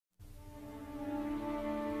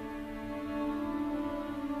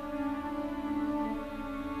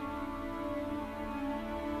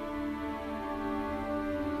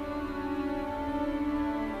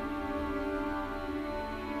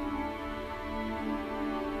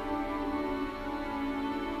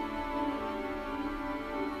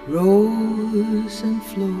Rows and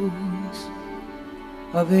flows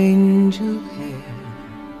of angel hair,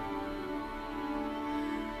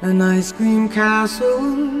 and ice cream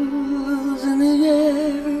castles in the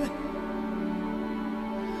air,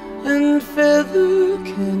 and feather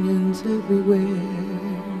canyons everywhere.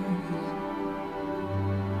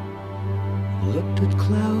 Looked at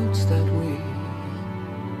clouds that way,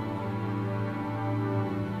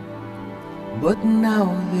 but now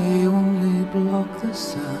they only block the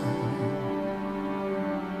sun.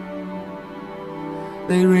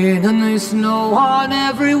 They rain and they snow on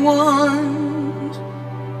everyone.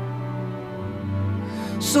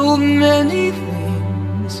 So many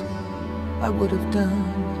things I would have done,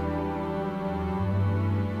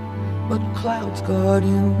 but clouds got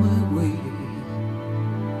in my way.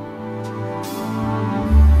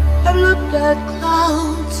 I've looked at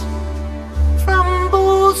clouds from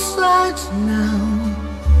both sides now,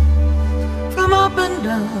 from up and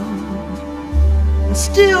down, and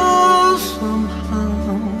still somehow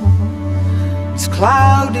it's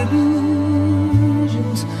cloud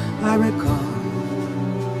illusions I recall.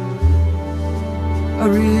 I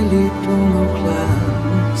really don't know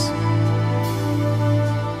clouds.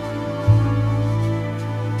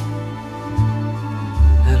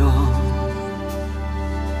 At all.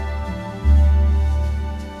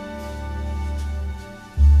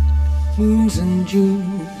 Moons and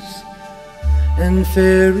Junes and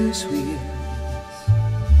Ferris wheels,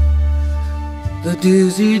 the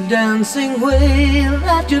dizzy dancing way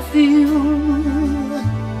that you feel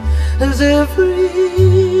as every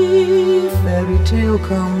fairy tale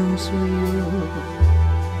comes real.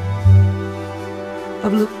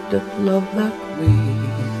 I've looked at love that way,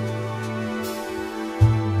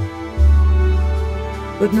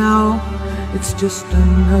 but now it's just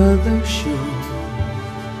another show.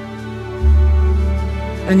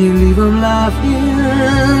 And you leave them laughing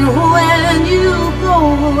when you go.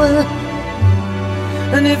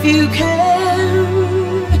 And if you can,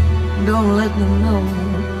 don't let them know.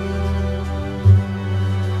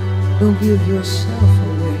 Don't give yourself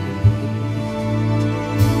away.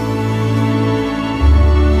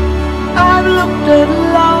 I've looked at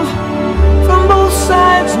love from both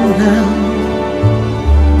sides now,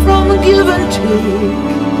 from give and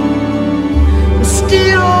take.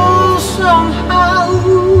 Still somehow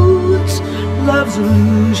it's love's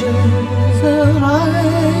illusions that I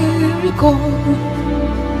recall.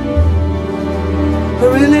 I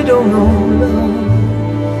really don't know love.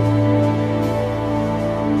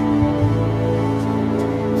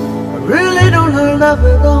 I really don't know love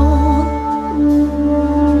at all.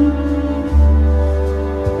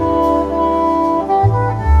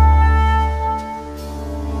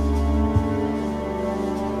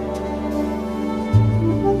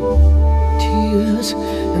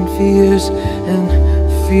 And fears and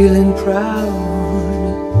feeling proud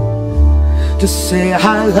to say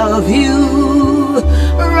I love you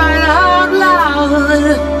right out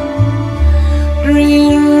loud.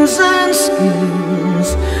 Dreams and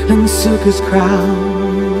schemes and circus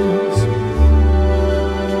crowds,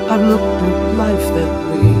 I've looked at life that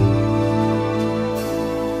way.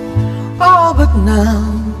 Oh, but now,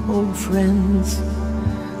 old friends,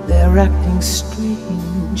 they're acting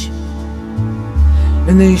strange,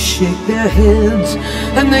 and they shake their heads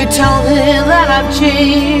and they tell me that I've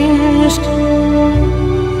changed.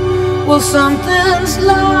 Well, something's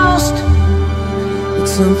lost, but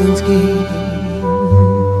something's gained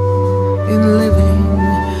in living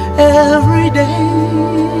every day.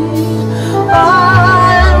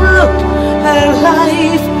 I've looked at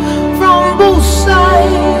life from both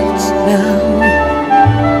sides now,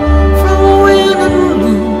 from win and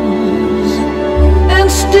lose, and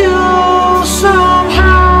still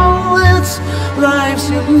somehow it's life's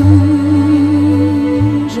illusions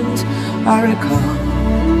I recall.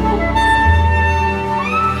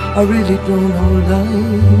 I really don't know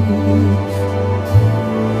life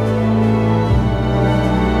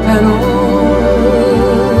at all.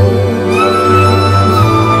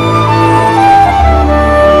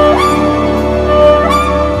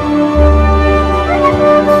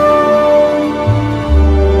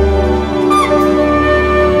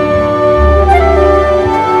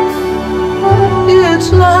 It's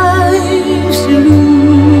life's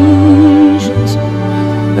illusions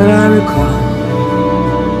that I recall.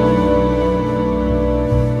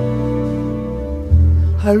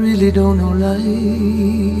 I really don't know life.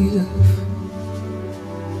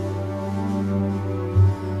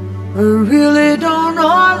 I really don't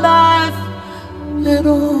know life at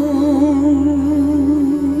all.